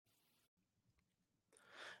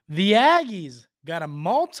The Aggies got a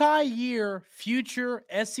multi-year future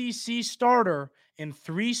SEC starter and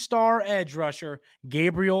three-star edge rusher,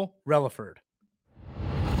 Gabriel Reliford.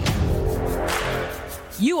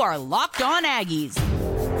 You are Locked On Aggies,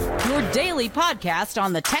 your daily podcast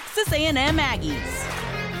on the Texas A&M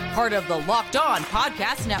Aggies. Part of the Locked On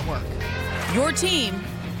Podcast Network, your team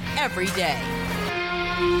every day.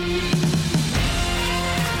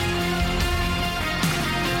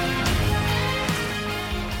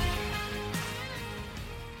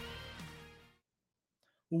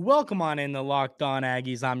 Welcome on in the Locked On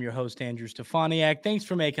Aggies. I'm your host, Andrew Stefaniak. Thanks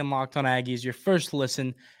for making Locked On Aggies your first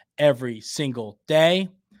listen every single day.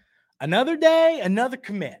 Another day, another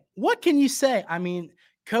commit. What can you say? I mean,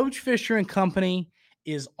 Coach Fisher and company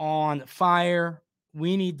is on fire.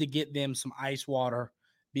 We need to get them some ice water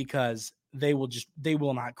because they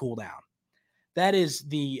will not cool down. That is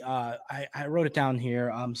the I wrote it down here.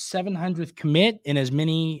 700th commit in as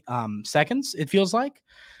many seconds, it feels like.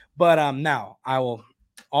 But now I will.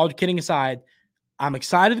 All kidding aside, I'm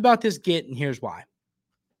excited about this get, and here's why.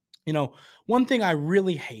 You know, one thing I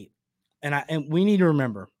really hate, and we need to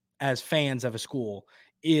remember as fans of a school,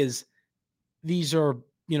 is these are,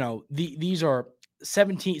 these are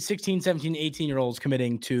 17, 16, 17, 18-year-olds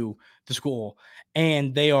committing to the school,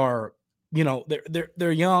 and they are,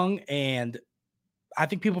 they're young, and I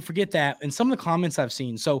think people forget that. And some of the comments I've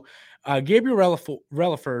seen. So Gabriel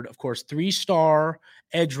Reliford, of course, three-star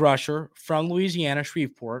edge rusher from Louisiana,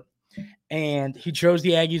 Shreveport, and he chose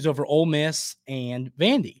the Aggies over Ole Miss and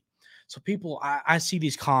Vandy. So people, I see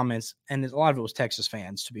these comments, and a lot of it was Texas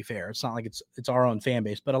fans, to be fair. It's not like it's our own fan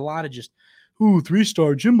base, but a lot of just,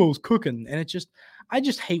 three-star, Jimbo's cooking. And I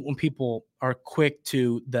just hate when people are quick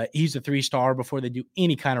to he's a three-star before they do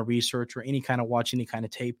any kind of research or any kind of watch any kind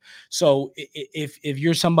of tape. So if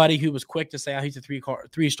you're somebody who was quick to say, he's a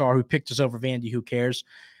three-star who picked us over Vandy, who cares?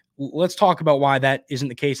 Let's talk about why that isn't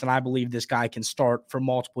the case, and I believe this guy can start for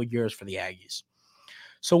multiple years for the Aggies.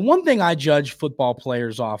 So one thing I judge football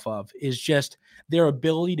players off of is just their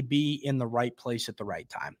ability to be in the right place at the right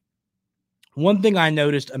time. One thing I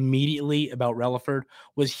noticed immediately about Reliford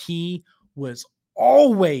was he was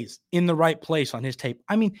always in the right place on his tape.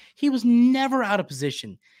 I mean, he was never out of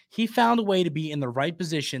position. He found a way to be in the right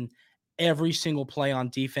position every single play on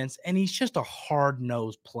defense, and he's just a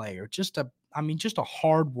hard-nosed player, just a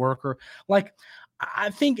hard worker. Like, I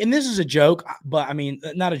think, and this is a joke, but I mean,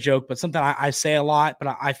 not a joke, but something I say a lot,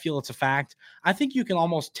 but I feel it's a fact. I think you can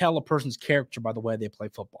almost tell a person's character by the way they play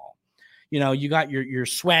football. You got your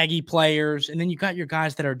swaggy players, and then you got your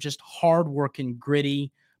guys that are just hardworking,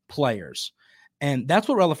 gritty players. And that's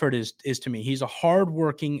what Reliford is to me. He's a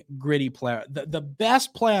hardworking, gritty player. The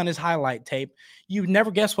best play on his highlight tape, you'd never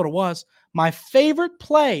guess what it was. My favorite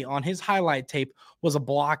play on his highlight tape was a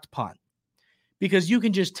blocked punt. Because you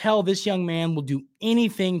can just tell this young man will do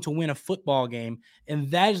anything to win a football game, and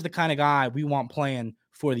that is the kind of guy we want playing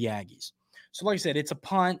for the Aggies. So like I said, it's a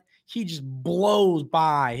punt. He just blows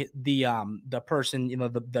by the person,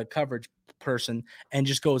 the coverage person, and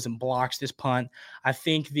just goes and blocks this punt. I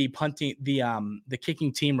think the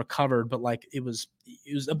kicking team recovered, but like it was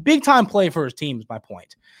a big time play for his team is my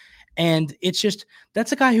point. And it's just,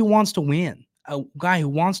 that's a guy who wants to win,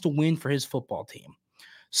 for his football team.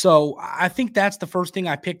 So I think that's the first thing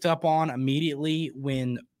I picked up on immediately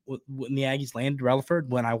when the Aggies landed Reliford.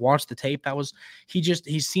 When I watched the tape,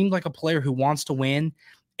 he seemed like a player who wants to win.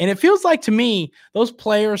 And it feels like to me, those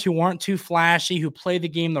players who aren't too flashy, who play the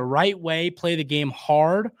game the right way, play the game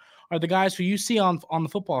hard, are the guys who you see on the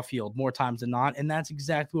football field more times than not. And that's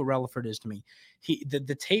exactly what Reliford is to me.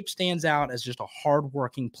 The tape stands out as just a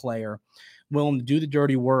hardworking player, willing to do the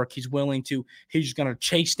dirty work. He's going to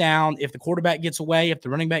chase down. If the quarterback gets away, if the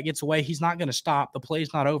running back gets away, he's not going to stop. The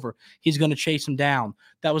play's not over. He's going to chase him down.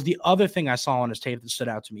 That was the other thing I saw on his tape that stood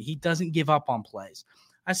out to me. He doesn't give up on plays.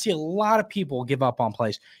 I see a lot of people give up on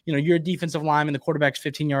plays. You're a defensive lineman. The quarterback's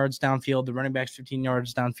 15 yards downfield. The running back's 15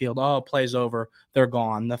 yards downfield. Oh, play's over. They're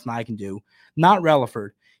gone. Nothing I can do. Not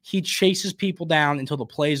Reliford. He chases people down until the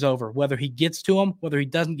play's over. Whether he gets to them, whether he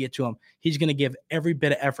doesn't get to them, he's going to give every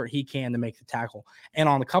bit of effort he can to make the tackle. And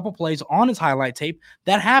on a couple plays on his highlight tape,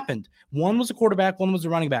 that happened. One was a quarterback, one was a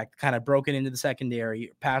running back, kind of broken into the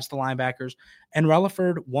secondary, past the linebackers. And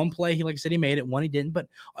Reliford, one play, like I said, he made it. One he didn't. But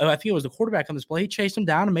I think it was the quarterback on this play. He chased him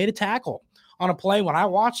down and made a tackle on a play. When I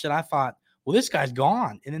watched it, I thought, well, this guy's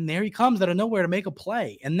gone. And then there he comes out of nowhere to make a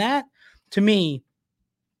play. And that, to me,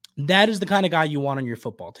 that is the kind of guy you want on your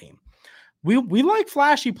football team. We like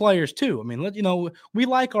flashy players too. I mean, we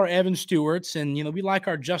like our Evan Stewarts and, we like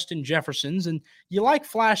our Justin Jeffersons, and you like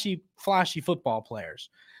flashy football players.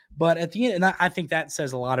 But at the end, and I think that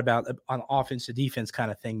says a lot about on offense to defense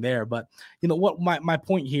kind of thing there. But what my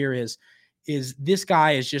point here is this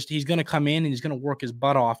guy is just, he's going to come in and he's going to work his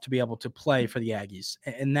butt off to be able to play for the Aggies.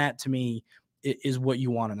 And that to me is what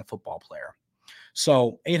you want in a football player.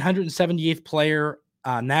 So 878th player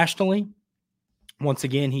nationally. Once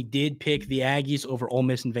again, he did pick the Aggies over Ole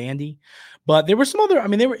Miss and Vandy, but there were some other,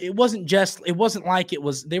 it wasn't like it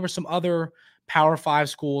was, there were some other Power 5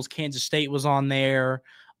 schools. Kansas State was on there.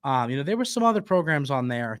 There were some other programs on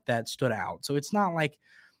there that stood out. So it's not like,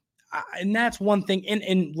 and that's one thing.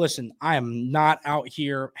 And listen, I am not out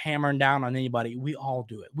here hammering down on anybody. We all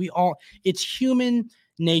do it. It's human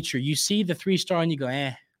nature. You see the 3-star and you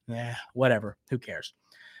go, whatever, who cares?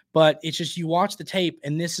 But it's just, you watch the tape,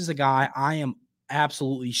 and this is a guy I am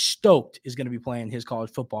absolutely stoked is going to be playing his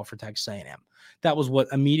college football for Texas A&M. That was what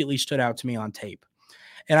immediately stood out to me on tape.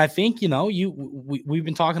 And I think, we've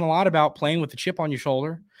been talking a lot about playing with the chip on your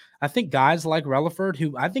shoulder. I think guys like Reliford,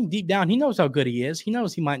 who I think deep down, he knows how good he is. He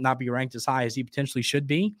knows he might not be ranked as high as he potentially should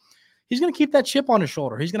be. He's going to keep that chip on his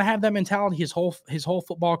shoulder. He's going to have that mentality his whole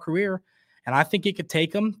football career. And I think it could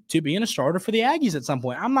take him to being a starter for the Aggies at some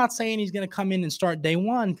point. I'm not saying he's going to come in and start day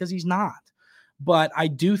one, because he's not. But I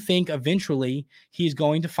do think eventually he's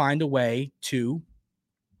going to find a way to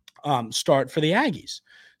start for the Aggies.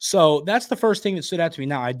 So that's the first thing that stood out to me.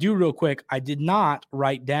 Now, I do real quick, I did not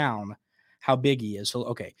write down how big he is. So,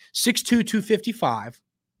 okay, 6'2", 255.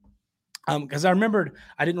 Because I remembered,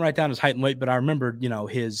 I didn't write down his height and weight, but I remembered,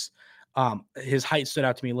 his height stood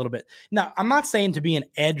out to me a little bit. Now, I'm not saying to be an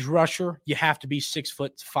edge rusher, you have to be 6'5",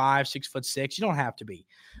 6'6". You don't have to be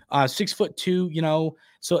 6'2",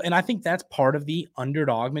 So, and I think that's part of the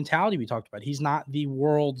underdog mentality we talked about. He's not the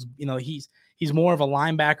world's, he's more of a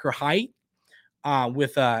linebacker height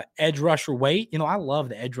with edge rusher weight. I love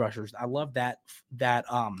the edge rushers. I love that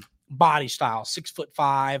body style,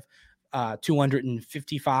 6'5",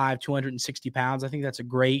 255, 260 pounds. I think that's a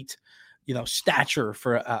great, stature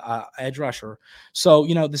for a edge rusher. So,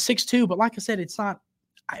 the 6'2", but like I said, it's not,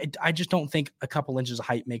 I just don't think a couple inches of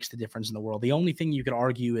height makes the difference in the world. The only thing you could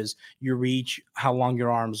argue is your reach, how long your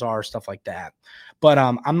arms are, stuff like that. But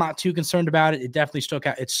I'm not too concerned about it. It definitely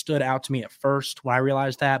stood out to me at first when I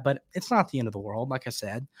realized that, but it's not the end of the world, like I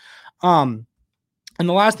said. And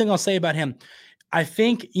the last thing I'll say about him, I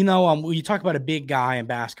think, when you talk about a big guy in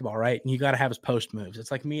basketball, right? And you got to have his post moves.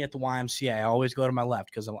 It's like me at the YMCA. I always go to my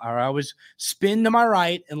left because I always spin to my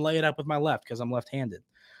right and lay it up with my left because I'm left-handed.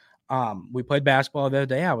 We played basketball the other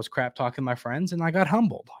day. I was crap talking to my friends and I got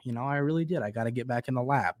humbled. I really did. I got to get back in the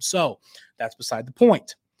lab. So that's beside the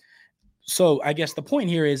point. So I guess the point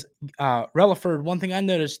here is Reliford, one thing I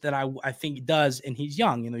noticed that I think he does, and he's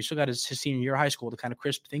young, he's still got his senior year of high school to kind of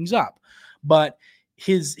crisp things up. But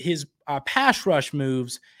his pass rush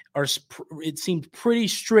moves it seemed pretty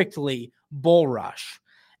strictly bull rush.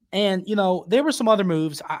 And, there were some other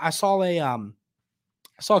moves. I saw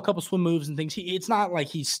a couple swim moves and things. It's not like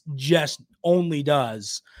he's just only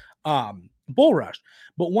does bull rush.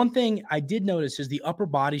 But one thing I did notice is the upper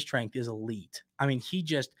body strength is elite.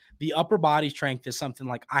 The upper body strength is something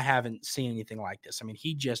like I haven't seen anything like this.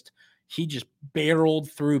 He just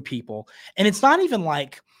barreled through people. And it's not even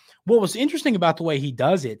like, what was interesting about the way he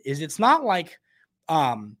does it is it's not like,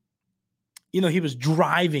 he was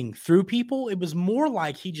driving through people. It was more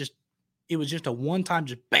like it was just a one-time,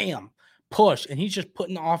 just bam, push, and he's just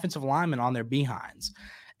putting the offensive linemen on their behinds.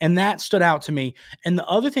 And that stood out to me. And the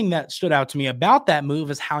other thing that stood out to me about that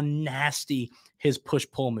move is how nasty his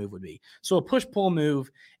push-pull move would be. So a push-pull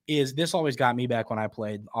move this always got me back when I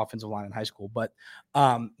played offensive line in high school, but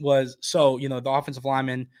the offensive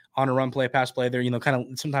lineman on a run play, pass play, they're,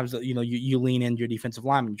 kind of sometimes, you lean into your defensive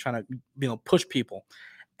lineman, you're trying to, push people.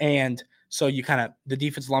 And so the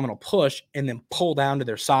defensive lineman will push and then pull down to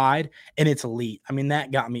their side, and it's elite.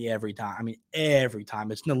 That got me every time. Every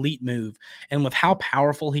time. It's an elite move. And with how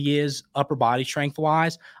powerful he is, upper body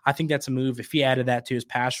strength-wise, I think that's a move. If he added that to his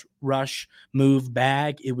pass rush move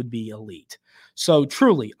bag, it would be elite. So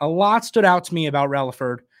truly, a lot stood out to me about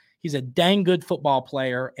Reliford. He's a dang good football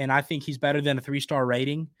player, and I think he's better than a 3-star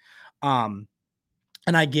rating. And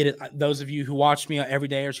I get it. Those of you who watch me every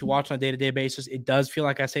day or who watch on a day-to-day basis, it does feel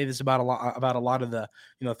like I say this about a lot of the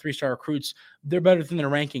 3-star recruits. They're better than their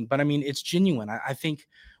ranking, but it's genuine. I think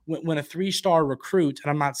when a 3-star recruit, and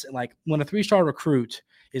I'm not like when a 3-star recruit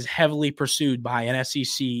is heavily pursued by an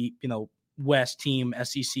SEC, West team,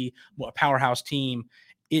 SEC powerhouse team,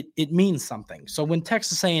 it means something. So when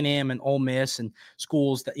Texas A&M and Ole Miss and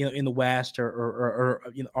schools that in the West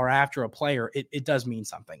are after a player, it does mean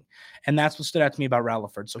something, and that's what stood out to me about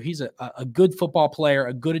Reliford. So he's a good football player,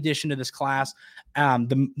 a good addition to this class.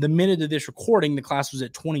 The minute of this recording, the class was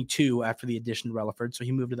at 22 after the addition to Reliford, so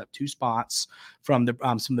he moved it up 2 spots from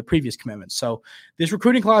some of the previous commitments. So this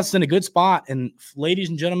recruiting class is in a good spot, and ladies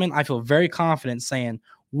and gentlemen, I feel very confident saying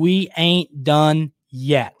we ain't done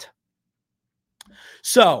yet.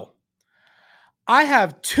 So I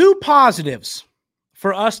have 2 positives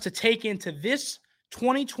for us to take into this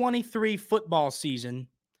 2023 football season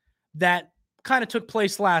that kind of took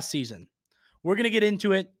place last season. We're going to get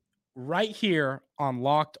into it right here on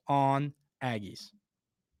Locked On Aggies.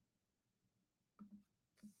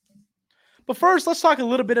 But first, let's talk a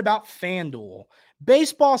little bit about FanDuel.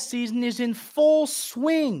 Baseball season is in full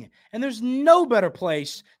swing, and there's no better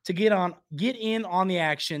place to get in on the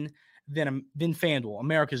action than FanDuel,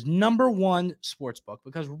 America's #1 sportsbook,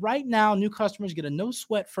 because right now new customers get a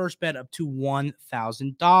no-sweat first bet up to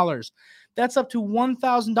 $1,000. That's up to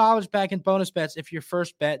 $1,000 back in bonus bets if your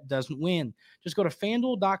first bet doesn't win. Just go to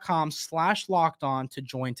FanDuel.com/lockedon to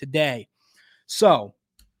join today. So,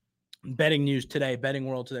 betting news today, betting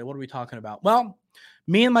world today. What are we talking about? Well,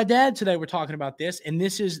 me and my dad today were talking about this, and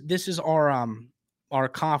this is our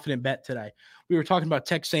confident bet today. We were talking about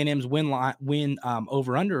Texas A&M's win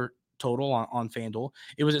over under total on FanDuel.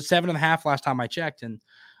 It was at 7.5 last time I checked, and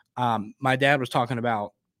my dad was talking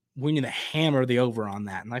about we need to hammer the over on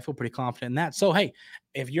that, and I feel pretty confident in that. So hey,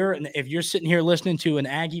 if you're sitting here listening to an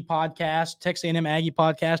Aggie podcast, Texas A&M Aggie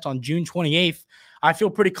podcast on June 28th, I feel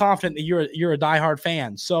pretty confident that you're a diehard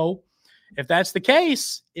fan. So if that is the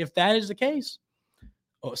case,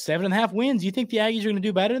 7.5 wins, you think the Aggies are going to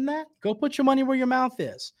do better than that? Go put your money where your mouth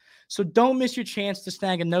is. So don't miss your chance to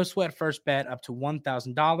snag a no-sweat first bet up to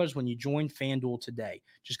 $1,000 when you join FanDuel today.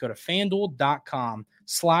 Just go to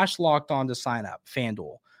FanDuel.com/lockedon to sign up.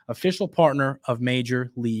 FanDuel, official partner of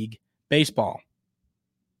Major League Baseball.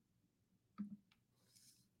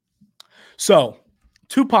 So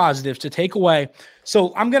 2 positives to take away.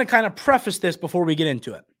 So I'm going to kind of preface this before we get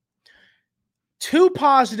into it. 2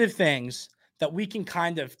 positive things that we can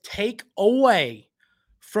kind of take away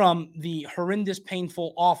from the horrendous,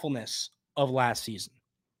 painful awfulness of last season.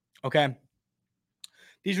 Okay.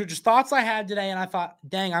 These were just thoughts I had today, and I thought,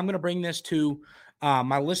 dang, I'm going to bring this to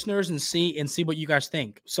my listeners and see what you guys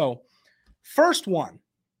think. So first one,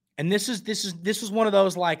 and this is one of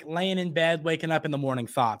those like laying in bed, waking up in the morning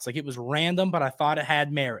thoughts. Like it was random, but I thought it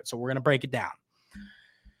had merit. So we're going to break it down.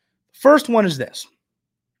 First one is this.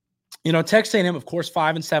 Texas A&M, of course,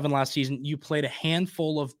 5-7 last season. You played a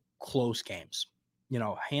handful of close games.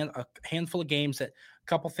 A handful of games that a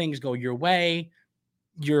couple things go your way.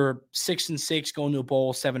 You're 6-6 going to a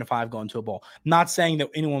bowl, 7-5 going to a bowl. Not saying that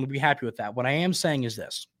anyone would be happy with that. What I am saying is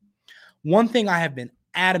this. One thing I have been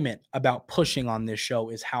adamant about pushing on this show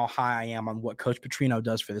is how high I am on what Coach Petrino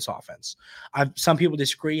does for this offense. Some people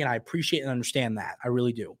disagree, and I appreciate and understand that. I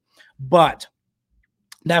really do. But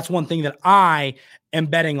that's one thing that I am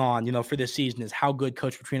betting on, for this season is how good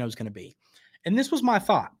Coach Petrino is going to be. And this was my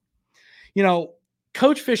thought.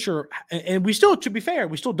 Coach Fisher, and we still, to be fair,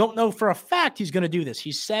 we still don't know for a fact he's going to do this.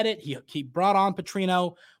 He said it. He brought on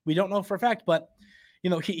Petrino. We don't know for a fact, but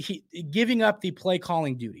he giving up the play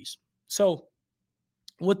calling duties. So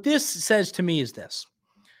what this says to me is this: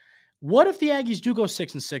 what if the Aggies do go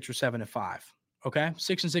 6-6 or 7-5? Okay,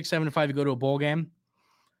 6-6, 7-5, you go to a bowl game.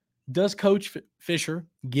 Does Coach Fisher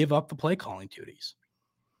give up the play calling duties?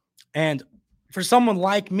 And for someone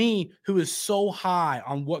like me who is so high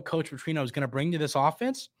on what Coach Petrino is going to bring to this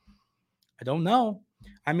offense, I don't know.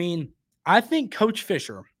 I mean, I think Coach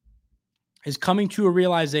Fisher is coming to a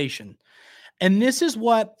realization. And this is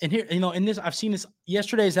what, and here, in this, I've seen this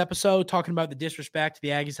yesterday's episode talking about the disrespect the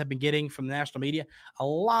Aggies have been getting from the national media. A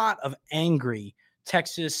lot of angry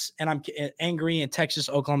Texas, and I'm angry in Texas,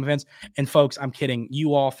 Oklahoma fans. And folks, I'm kidding.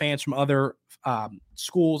 You all fans from other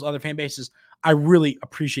schools, other fan bases, I really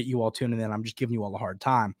appreciate you all tuning in. I'm just giving you all a hard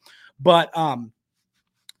time. But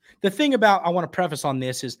the thing about I want to preface on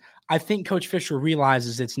this is I think Coach Fisher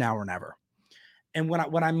realizes it's now or never. And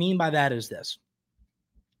what I mean by that is this.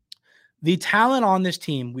 The talent on this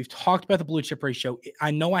team, we've talked about the blue chip ratio.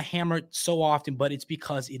 I know I hammer it so often, but it's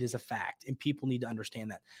because it is a fact, and people need to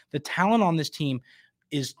understand that. The talent on this team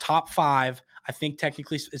is top 5. I think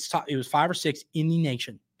technically it was 5 or 6 in the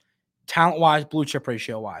nation, talent-wise, blue chip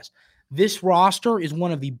ratio-wise. This roster is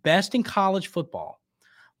one of the best in college football.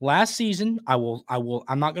 Last season,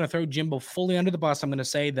 I'm not going to throw Jimbo fully under the bus. I'm going to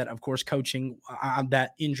say that, of course, coaching,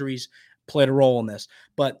 that injuries played a role in this,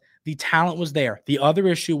 but the talent was there. The other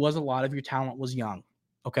issue was a lot of your talent was young.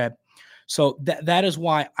 Okay. So that is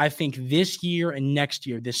why I think this year and next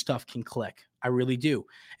year, this stuff can click. I really do.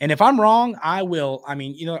 And if I'm wrong, I will. I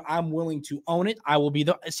mean, I'm willing to own it. I will be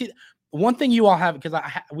one thing you all have, because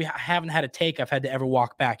we haven't had a take I've had to ever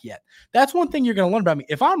walk back yet. That's one thing you're going to learn about me.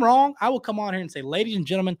 If I'm wrong, I will come on here and say, ladies and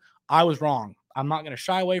gentlemen, I was wrong. I'm not going to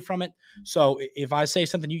shy away from it. So if I say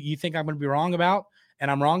something you think I'm going to be wrong about,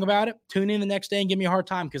 and I'm wrong about it, tune in the next day and give me a hard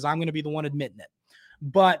time, because I'm going to be the one admitting it.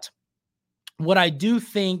 But what I do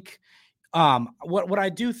think, what I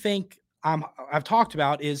do think I've talked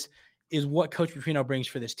about is what Coach Petrino brings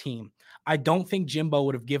for this team. I don't think Jimbo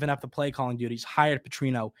would have given up the play calling duties, hired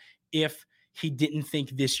Petrino, if he didn't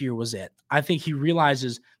think this year was it. I think he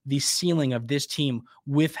realizes the ceiling of this team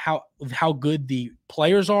with how good the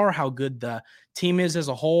players are, how good the team is as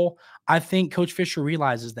a whole. I think Coach Fisher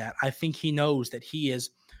realizes that. I think he knows that he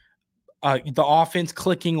is the offense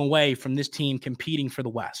clicking away from this team competing for the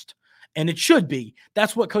West. And it should be.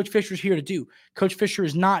 That's what Coach Fisher's here to do. Coach Fisher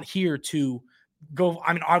is not here to go,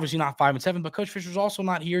 I mean, obviously not 5-7, but Coach Fisher's also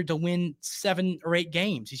not here to win 7 or 8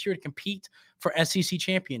 games. He's here to compete for SEC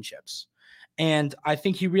championships. And I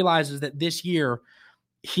think he realizes that this year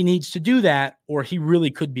he needs to do that, or he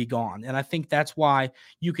really could be gone. And I think that's why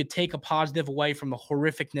you could take a positive away from the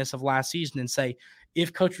horrificness of last season and say,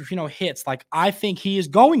 if Coach Petrino hits, like I think he is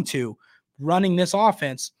going to, running this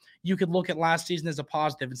offense, you could look at last season as a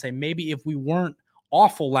positive and say, maybe if we weren't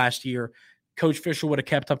awful last year, Coach Fisher would have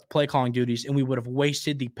kept up the play calling duties, and we would have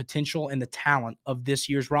wasted the potential and the talent of this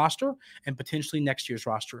year's roster and potentially next year's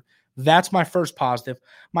roster. That's my first positive.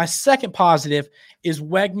 My second positive is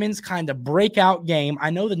Wegman's kind of breakout game.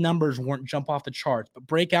 I know the numbers weren't jump off the charts, but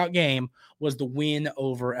breakout game was the win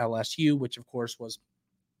over LSU, which of course was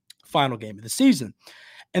final game of the season.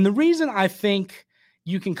 And the reason I think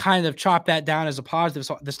you can kind of chop that down as a positive.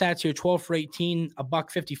 So the stats here: 12 for 18,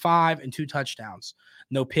 $155, and 2 touchdowns,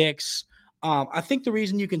 no picks. I think the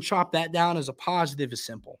reason you can chop that down as a positive is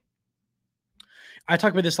simple. I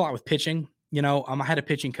talk about this a lot with pitching. I had a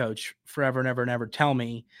pitching coach forever and ever and ever tell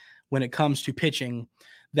me, when it comes to pitching,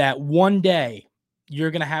 that one day you're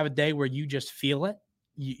going to have a day where you just feel it.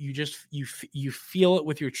 You feel it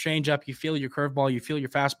with your changeup, you feel your curveball, you feel your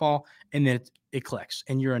fastball, and then it clicks,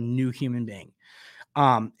 and you're a new human being.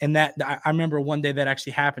 And that I remember one day that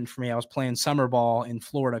actually happened for me. I was playing summer ball in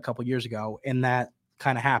Florida a couple years ago, and that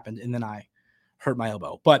kind of happened. And then I hurt my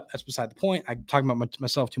elbow, but that's beside the point. I'm talking about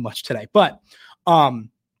myself too much today, but I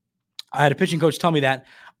had a pitching coach tell me that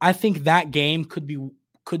I think that game could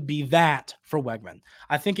be that for Wegman.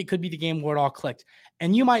 I think it could be the game where it all clicked.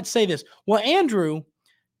 And you might say this, well, Andrew,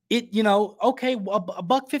 okay,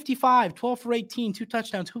 $155, 12 for 18, 2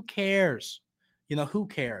 touchdowns. Who cares? Who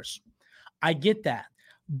cares? I get that.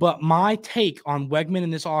 But my take on Wegman in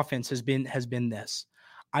this offense has been this.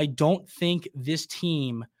 I don't think this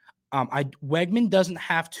team, Wegman doesn't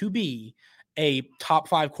have to be a top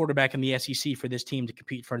 5 quarterback in the SEC for this team to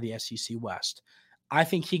compete for the SEC West. I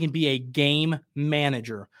think he can be a game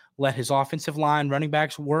manager, let his offensive line, running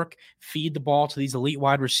backs work, feed the ball to these elite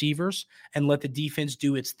wide receivers, and let the defense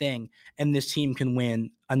do its thing. And this team can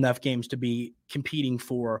win enough games to be competing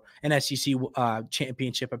for an SEC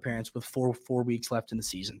championship appearance with four weeks left in the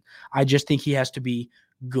season. I just think he has to be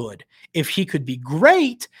good. If he could be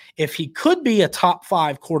great, if he could be a top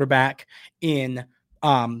 5 quarterback in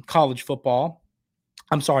college football,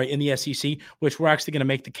 in the SEC, which we're actually going to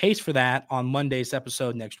make the case for that on Monday's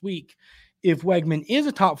episode next week. If Wegman is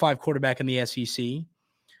a top 5 quarterback in the SEC,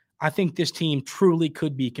 I think this team truly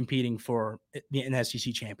could be competing for an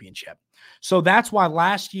SEC championship. So that's why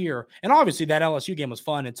last year, and obviously that LSU game was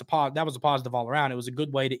fun. That was a positive all around. It was a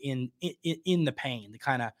good way to end the pain, to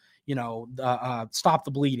kind of stop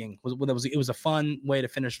the bleeding. It was a fun way to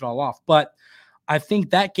finish it all off. But I think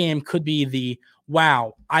that game could be the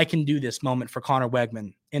wow, I can do this moment for Connor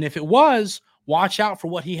Wegman. And if it was, watch out for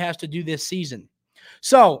what he has to do this season.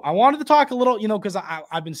 So I wanted to talk a little, because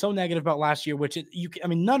I've been so negative about last year,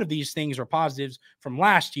 none of these things are positives from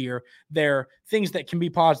last year. They're things that can be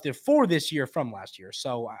positive for this year from last year.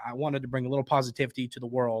 So I wanted to bring a little positivity to the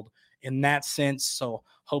world in that sense. So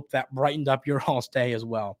hope that brightened up your all's day as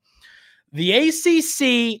well. The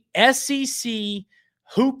ACC SEC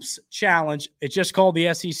Hoops Challenge. It's just called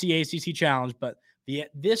the SEC ACC Challenge, but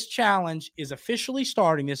this challenge is officially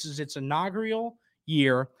starting. This is its inaugural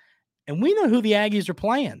year, and we know who the Aggies are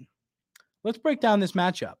playing. Let's break down this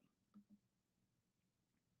matchup.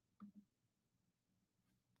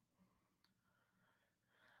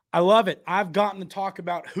 I love it. I've gotten to talk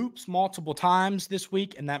about hoops multiple times this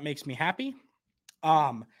week, and that makes me happy.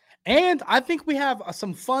 And I think we have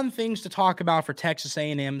some fun things to talk about for Texas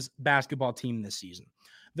A&M's basketball team this season.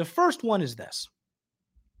 The first one is this.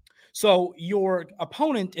 So your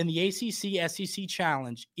opponent in the ACC SEC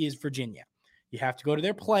Challenge is Virginia. You have to go to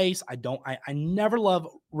their place. I never love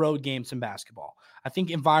road games in basketball. I think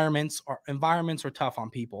environments are tough on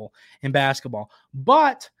people in basketball.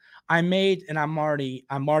 But I'm already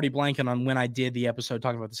blanking on when I did the episode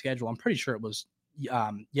talking about the schedule. I'm pretty sure it was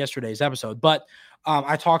yesterday's episode. But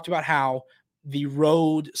I talked about how the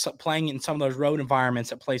road, playing in some of those road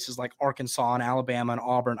environments at places like Arkansas and Alabama and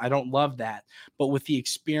Auburn, I don't love that. But with the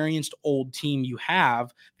experienced old team the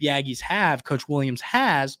Aggies have, Coach Williams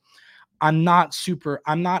has, I'm not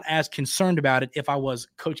as concerned about it if I was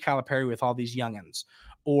Coach Calipari with all these youngins,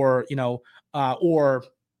 or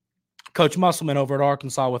Coach Musselman over at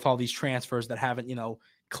Arkansas with all these transfers that haven't,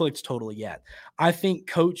 clicked totally yet. I think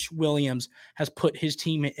Coach Williams has put his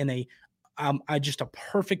team in just a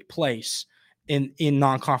perfect place in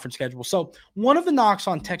non-conference schedule. So one of the knocks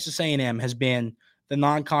on Texas A&M has been the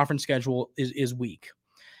non-conference schedule is weak.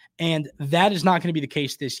 And that is not going to be the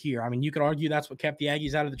case this year. I mean, you could argue that's what kept the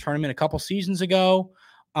Aggies out of the tournament a couple seasons ago.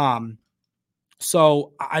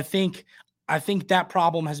 So I think that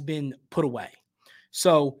problem has been put away.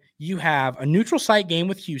 So you have a neutral site game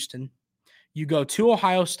with Houston. You go to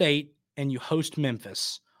Ohio State and you host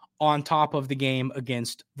Memphis on top of the game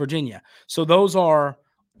against Virginia. So those are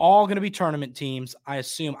all going to be tournament teams, I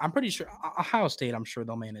assume. I'm pretty sure Ohio State, I'm sure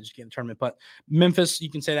they'll manage to get in the tournament. But Memphis, you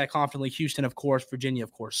can say that confidently. Houston, of course. Virginia,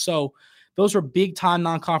 of course. So those are big-time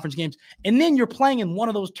non-conference games. And then you're playing in one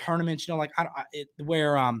of those tournaments,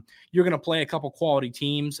 where you're going to play a couple quality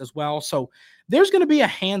teams as well. So there's going to be a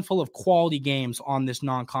handful of quality games on this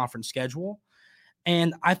non-conference schedule.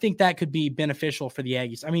 And I think that could be beneficial for the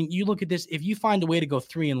Aggies. I mean, you look at this, if you find a way to go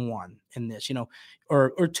 3-1 in this,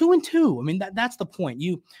 or 2-2, I mean, that's the point.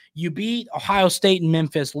 You beat Ohio State and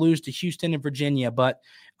Memphis, lose to Houston and Virginia, but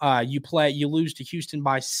you lose to Houston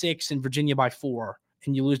by 6 and Virginia by 4,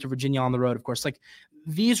 and you lose to Virginia on the road, of course. Like,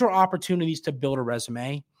 these are opportunities to build a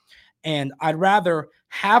resume. And I'd rather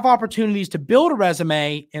have opportunities to build a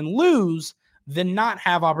resume and lose than not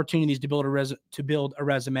have opportunities to build a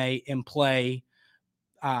resume and play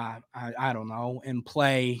I don't know, and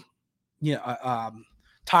play,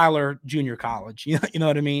 Tyler Junior College. You know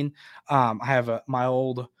what I mean? I have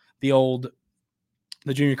the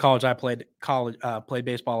junior college I played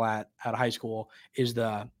baseball at high school is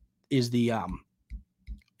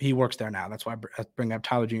he works there now. That's why I bring up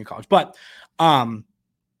Tyler Junior College. But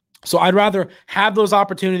so I'd rather have those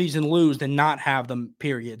opportunities and lose than not have them,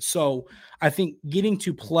 period. So I think getting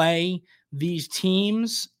to play these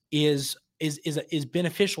teams is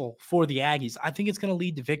beneficial for the Aggies. I think it's going to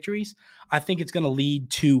lead to victories. I think it's going to lead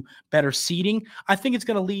to better seeding. I think it's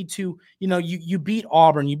going to lead to, you beat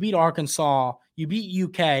Auburn, you beat Arkansas, you beat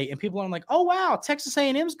UK, and people are like, oh, wow, Texas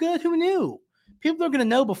A&M's good. Who knew? People are going to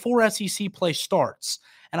know before SEC play starts.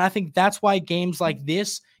 And I think that's why games like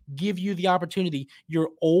this give you the opportunity. Your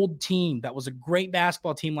old team that was a great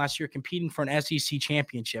basketball team last year competing for an SEC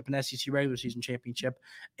championship, an SEC regular season championship,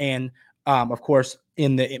 and of course,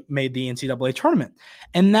 it made the NCAA tournament.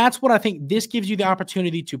 And that's what I think this gives you the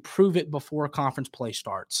opportunity to prove it before conference play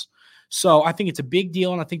starts. So I think it's a big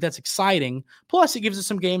deal, and I think that's exciting. Plus, it gives us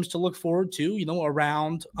some games to look forward to,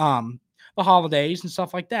 around the holidays and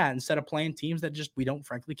stuff like that, instead of playing teams that we don't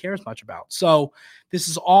frankly care as much about. So this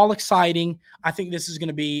is all exciting. I think this is going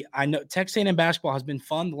to be, I know Texas A&M basketball has been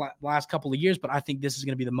fun the last couple of years, but I think this is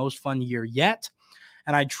going to be the most fun year yet.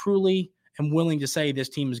 And I truly am willing to say this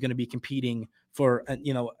team is going to be competing for,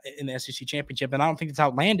 in the SEC championship. And I don't think it's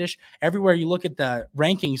outlandish. Everywhere you look at the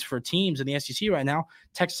rankings for teams in the SEC right now,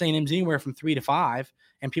 Texas A&M is anywhere from 3 to 5.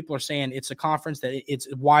 And people are saying it's a conference that it's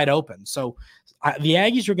wide open. So the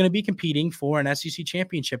Aggies are going to be competing for an SEC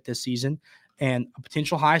championship this season and a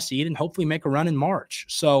potential high seed, and hopefully make a run in March.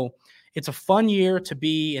 So it's a fun year to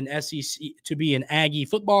be an Aggie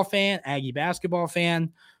football fan, Aggie basketball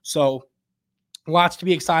fan. So lots to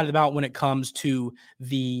be excited about when it comes to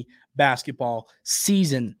the basketball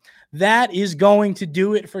season. That is going to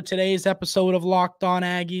do it for today's episode of Locked On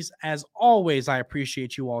Aggies. As always, I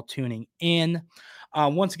appreciate you all tuning in.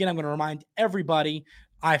 Once again, I'm going to remind everybody,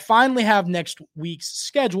 I finally have next week's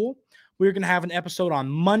schedule. We're going to have an episode on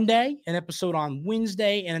Monday, an episode on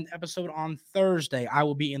Wednesday, and an episode on Thursday. I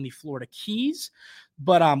will be in the Florida Keys,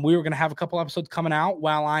 but we were going to have a couple episodes coming out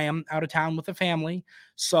while I am out of town with the family.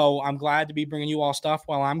 So I'm glad to be bringing you all stuff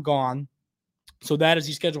while I'm gone. So that is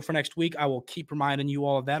the schedule for next week. I will keep reminding you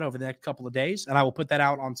all of that over the next couple of days, and I will put that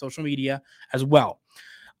out on social media as well.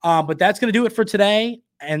 But that's going to do it for today.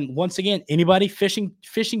 And once again, anybody fishing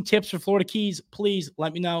tips for Florida Keys, please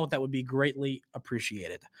let me know. That would be greatly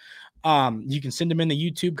appreciated. You can send them in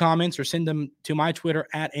the YouTube comments or send them to my Twitter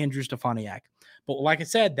at Andrew Stefaniak. But like I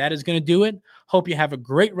said, that is going to do it. Hope you have a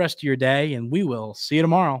great rest of your day, and we will see you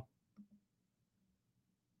tomorrow.